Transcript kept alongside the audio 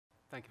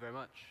Thank you very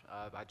much.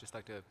 I'd just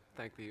like to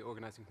thank the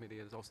organizing committee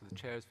and also the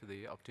chairs for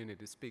the opportunity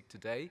to speak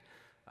today.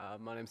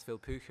 My name is Phil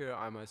Pucher.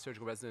 I'm a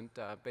surgical resident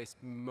based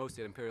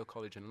mostly at Imperial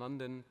College in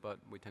London, but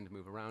we tend to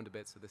move around a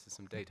bit, so this is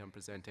some data I'm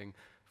presenting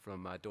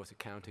from Dorset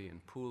County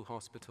and Poole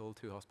Hospital,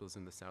 two hospitals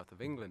in the south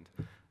of England.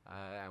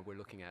 And we're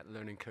looking at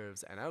learning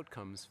curves and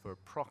outcomes for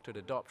proctored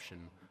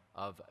adoption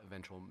of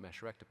ventral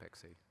mesh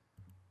rectopexy.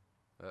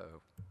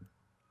 Uh-oh.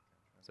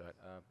 Sorry.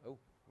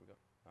 We got.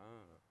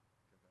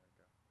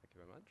 Thank you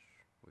very much.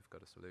 We've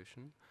got a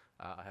solution.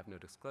 I have no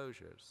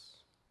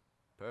disclosures.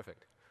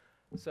 Perfect.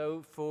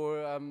 So for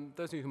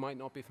those of you who might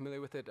not be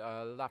familiar with it,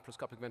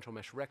 laparoscopic ventral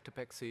mesh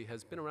rectopexy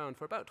has been around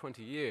for about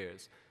 20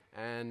 years,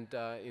 and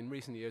in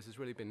recent years has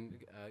really been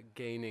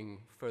gaining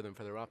further and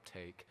further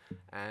uptake.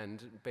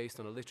 And based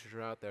on the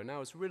literature out there now,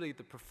 it's really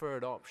the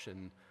preferred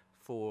option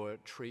for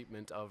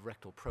treatment of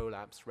rectal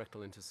prolapse,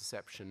 rectal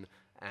intussusception,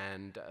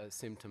 and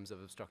symptoms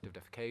of obstructive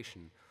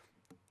defecation.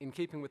 In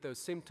keeping with those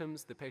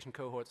symptoms, the patient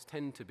cohorts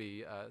tend to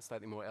be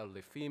slightly more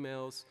elderly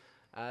females.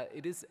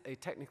 It is a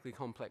technically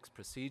complex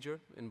procedure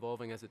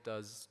involving, as it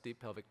does,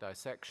 deep pelvic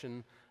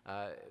dissection,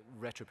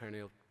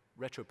 retroperitoneal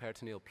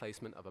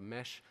placement of a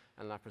mesh,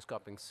 and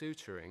laparoscopic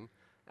suturing.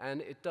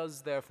 And it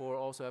does, therefore,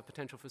 also have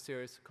potential for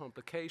serious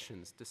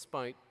complications,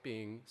 despite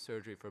being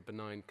surgery for a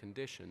benign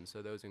condition.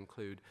 So those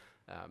include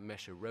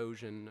mesh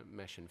erosion,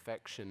 mesh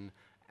infection,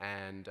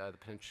 and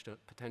the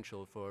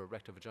potential for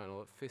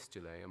rectovaginal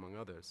fistulae, among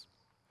others.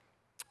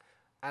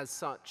 As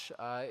such,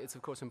 it's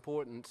of course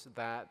important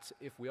that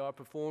if we are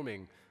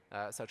performing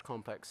such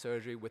complex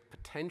surgery with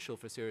potential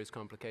for serious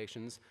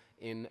complications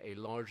in a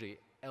largely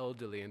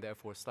elderly and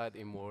therefore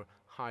slightly more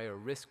higher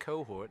risk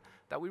cohort,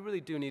 that we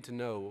really do need to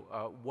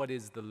know what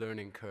is the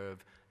learning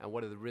curve and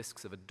what are the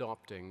risks of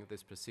adopting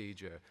this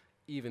procedure,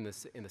 even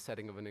in the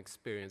setting of an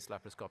experienced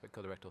laparoscopic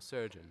colorectal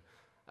surgeon.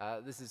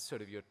 This is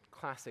sort of your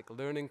classic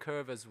learning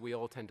curve as we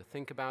all tend to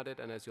think about it,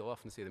 and as you'll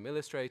often see them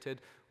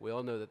illustrated. We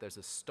all know that there's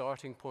a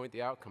starting point.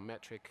 The outcome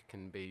metric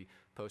can be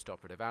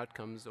postoperative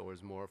outcomes, or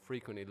is more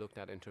frequently looked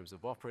at in terms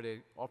of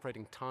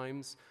operating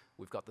times.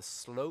 We've got the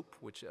slope,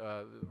 which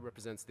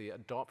represents the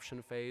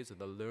adoption phase or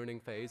the learning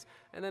phase,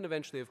 and then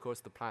eventually, of course,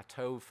 the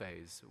plateau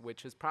phase,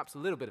 which is perhaps a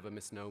little bit of a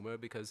misnomer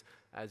because,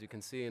 as you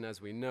can see and as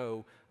we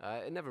know,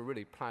 it never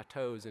really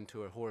plateaus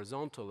into a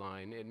horizontal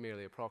line. It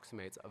merely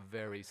approximates a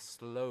very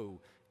slow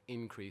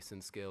increase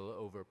in skill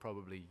over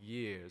probably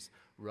years,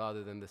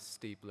 rather than the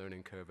steep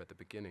learning curve at the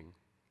beginning.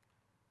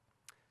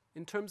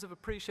 In terms of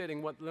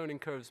appreciating what learning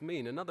curves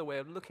mean, another way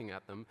of looking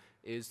at them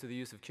is through the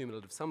use of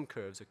cumulative sum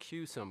curves, or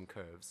Q-sum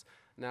curves.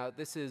 Now,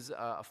 this is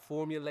a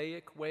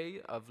formulaic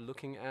way of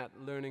looking at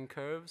learning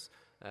curves,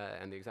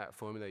 and the exact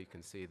formula you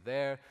can see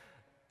there.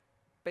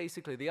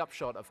 Basically, the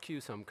upshot of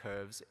Q-sum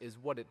curves is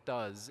what it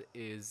does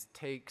is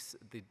takes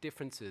the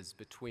differences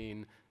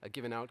between a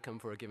given outcome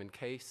for a given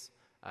case,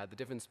 the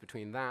difference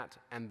between that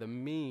and the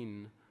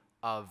mean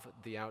of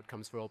the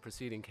outcomes for all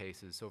preceding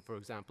cases. So, for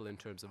example, in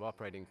terms of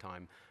operating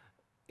time.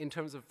 In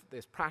terms of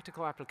this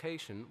practical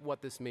application,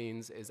 what this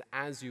means is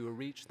as you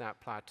reach that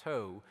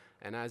plateau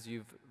and as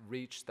you've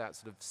reached that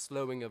sort of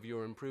slowing of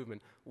your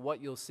improvement,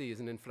 what you'll see is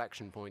an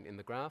inflection point in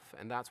the graph,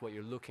 and that's what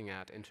you're looking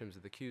at in terms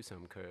of the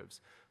Q-sum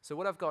curves. So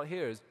what I've got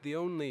here is the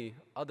only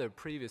other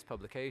previous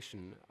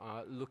publication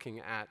looking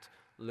at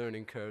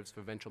learning curves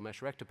for ventral mesh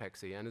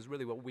rectopexy, and is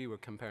really what we were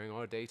comparing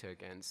our data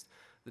against.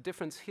 The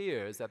difference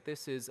here is that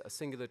this is a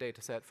singular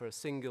data set for a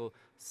single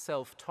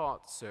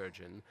self-taught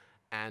surgeon,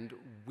 and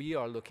we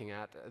are looking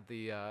at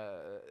the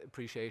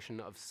appreciation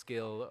of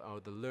skill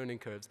or the learning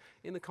curves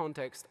in the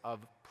context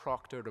of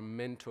proctored or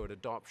mentored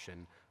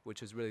adoption,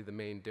 which is really the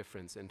main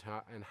difference in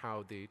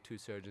how the two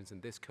surgeons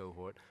in this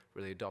cohort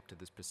really adopted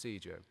this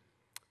procedure.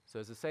 So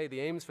as I say, the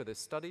aims for this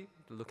study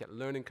to look at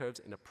learning curves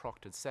in a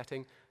proctored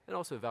setting and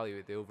also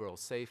evaluate the overall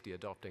safety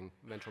adopting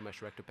ventral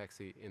mesh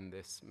rectopexy in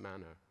this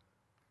manner.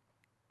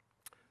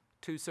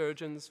 Two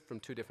surgeons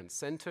from two different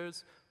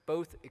centers,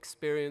 both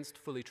experienced,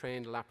 fully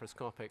trained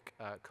laparoscopic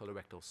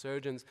colorectal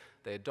surgeons.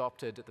 They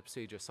adopted the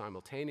procedure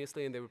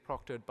simultaneously, and they were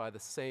proctored by the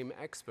same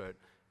expert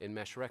in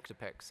mesh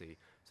rectopexy.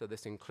 So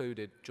this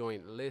included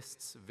joint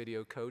lists,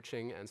 video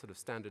coaching, and sort of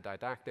standard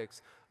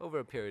didactics over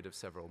a period of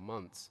several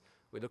months.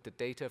 We looked at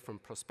data from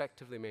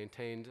prospectively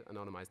maintained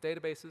anonymized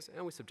databases,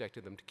 and we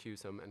subjected them to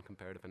Q-sum and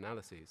comparative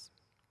analyses.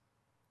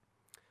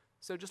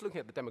 So just looking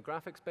at the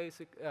demographics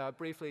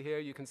briefly here,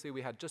 you can see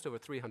we had just over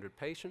 300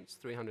 patients,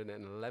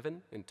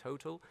 311 in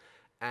total,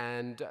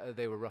 and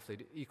they were roughly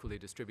equally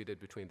distributed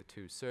between the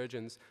two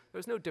surgeons. There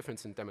was no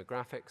difference in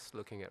demographics,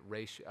 looking at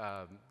race,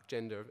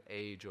 gender,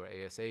 age, or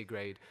ASA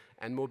grade,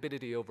 and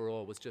morbidity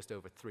overall was just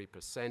over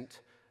 3%,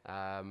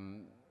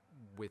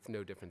 with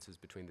no differences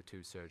between the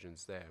two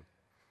surgeons there.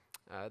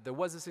 There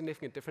was a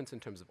significant difference in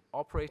terms of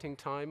operating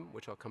time,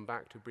 which I'll come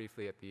back to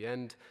briefly at the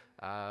end.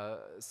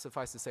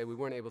 Suffice to say, we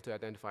weren't able to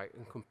identify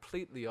a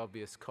completely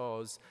obvious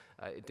cause.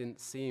 It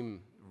didn't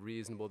seem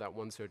reasonable that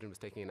one surgeon was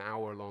taking an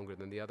hour longer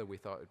than the other. We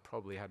thought it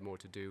probably had more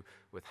to do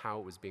with how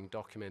it was being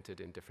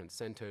documented in different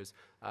centers,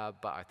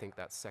 but I think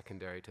that's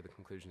secondary to the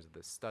conclusions of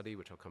this study,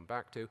 which I'll come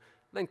back to.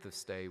 Length of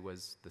stay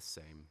was the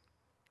same.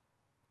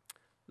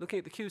 Looking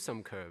at the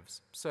Q-sum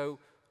curves, so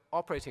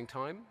operating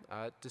time,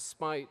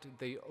 despite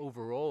the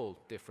overall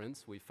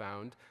difference we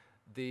found,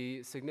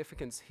 the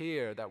significance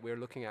here that we're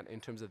looking at in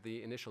terms of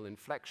the initial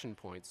inflection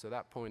point, so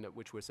that point at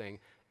which we're saying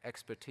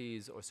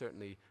expertise or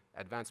certainly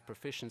advanced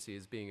proficiency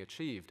is being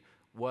achieved,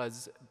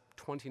 was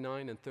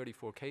 29 and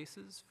 34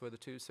 cases for the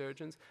two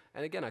surgeons.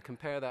 And again, I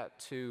compare that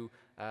to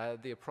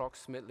the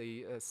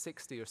approximately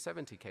 60 or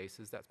 70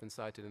 cases that's been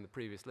cited in the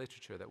previous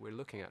literature that we're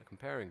looking at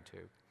comparing to.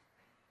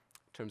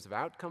 In terms of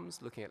outcomes,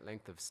 looking at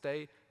length of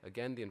stay,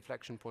 again, the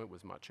inflection point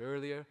was much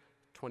earlier,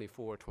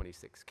 24,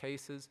 26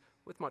 cases,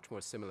 with much more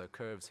similar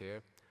curves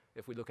here.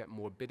 If we look at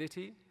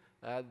morbidity,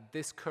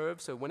 this curve,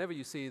 so whenever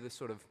you see this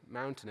sort of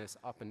mountainous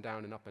up and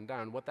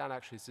down, what that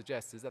actually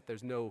suggests is that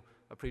there's no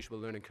appreciable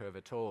learning curve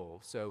at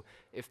all. So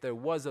if there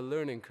was a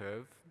learning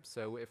curve,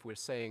 so if we're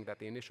saying that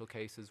the initial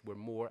cases were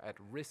more at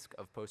risk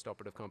of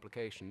postoperative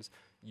complications,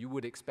 you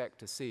would expect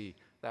to see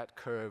that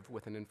curve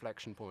with an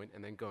inflection point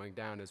and then going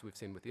down as we've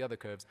seen with the other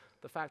curves.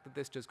 The fact that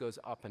this just goes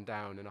up and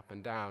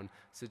down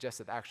suggests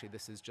that actually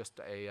this is just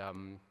a,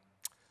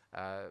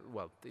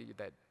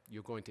 that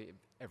you're going to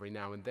every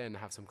now and then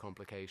have some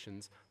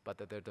complications, but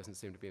that there doesn't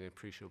seem to be an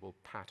appreciable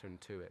pattern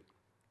to it.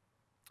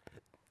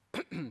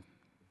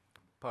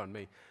 Pardon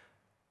me.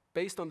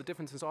 Based on the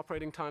differences in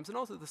operating times and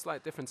also the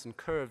slight difference in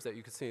curves that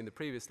you could see in the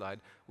previous slide,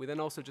 we then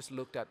also just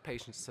looked at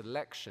patient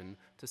selection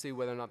to see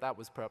whether or not that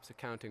was perhaps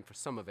accounting for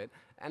some of it.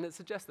 And it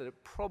suggests that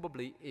it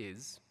probably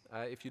is.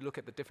 If you look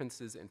at the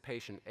differences in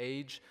patient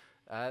age,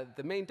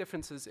 the main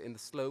differences in the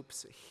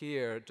slopes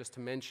here, just to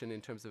mention in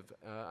terms of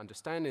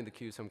understanding the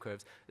Q-sum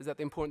curves, is that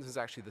the importance is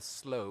actually the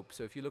slope.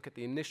 So if you look at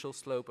the initial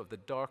slope of the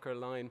darker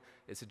line,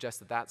 it suggests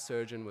that that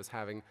surgeon was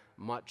having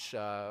much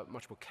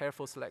more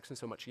careful selection,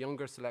 so much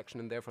younger selection,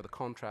 and therefore the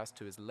contrast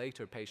to his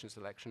later patient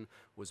selection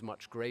was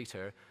much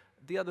greater.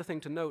 The other thing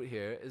to note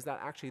here is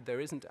that actually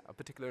there isn't a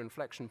particular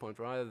inflection point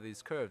for either of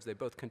these curves. They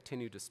both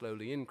continue to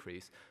slowly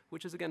increase,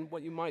 which is, again,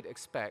 what you might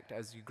expect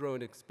as you grow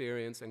in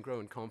experience and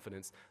grow in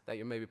confidence, that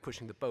you're maybe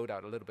pushing the boat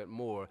out a little bit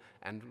more,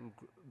 and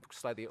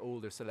slightly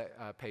older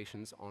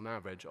patients, on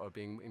average, are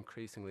being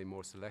increasingly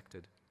more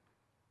selected.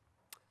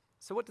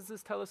 So what does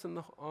this tell us on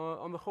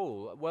the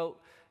whole? Well,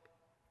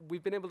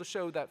 we've been able to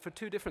show that for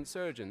two different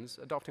surgeons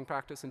adopting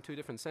practice in two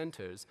different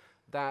centers,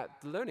 that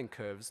the learning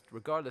curves,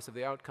 regardless of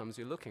the outcomes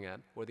you're looking at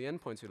or the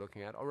endpoints you're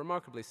looking at, are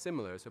remarkably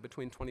similar, so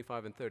between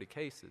 25 and 30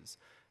 cases.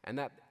 And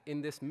that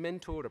in this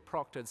mentored or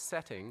proctored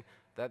setting,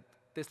 that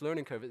this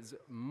learning curve is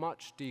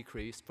much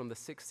decreased from the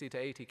 60 to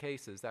 80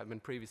 cases that have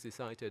been previously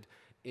cited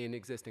in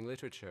existing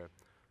literature.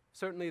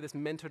 Certainly, this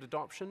mentored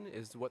adoption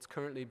is what's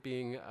currently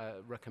being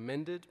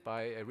recommended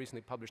by a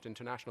recently published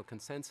international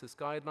consensus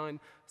guideline,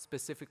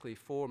 specifically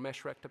for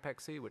mesh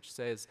rectopexy, which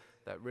says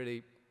that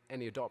really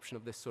any adoption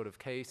of this sort of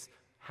case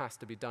has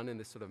to be done in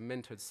this sort of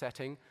mentored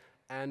setting.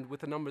 And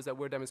with the numbers that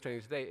we're demonstrating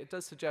today, it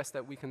does suggest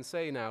that we can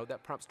say now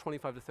that perhaps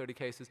 25 to 30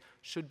 cases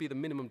should be the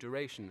minimum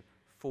duration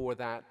for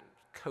that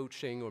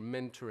coaching or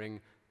mentoring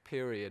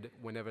period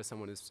whenever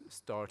someone is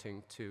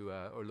starting to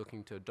or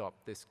looking to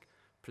adopt this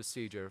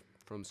procedure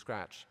from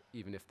scratch,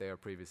 even if they are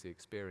previously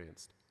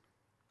experienced.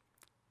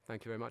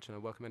 Thank you very much, and I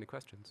welcome any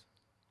questions.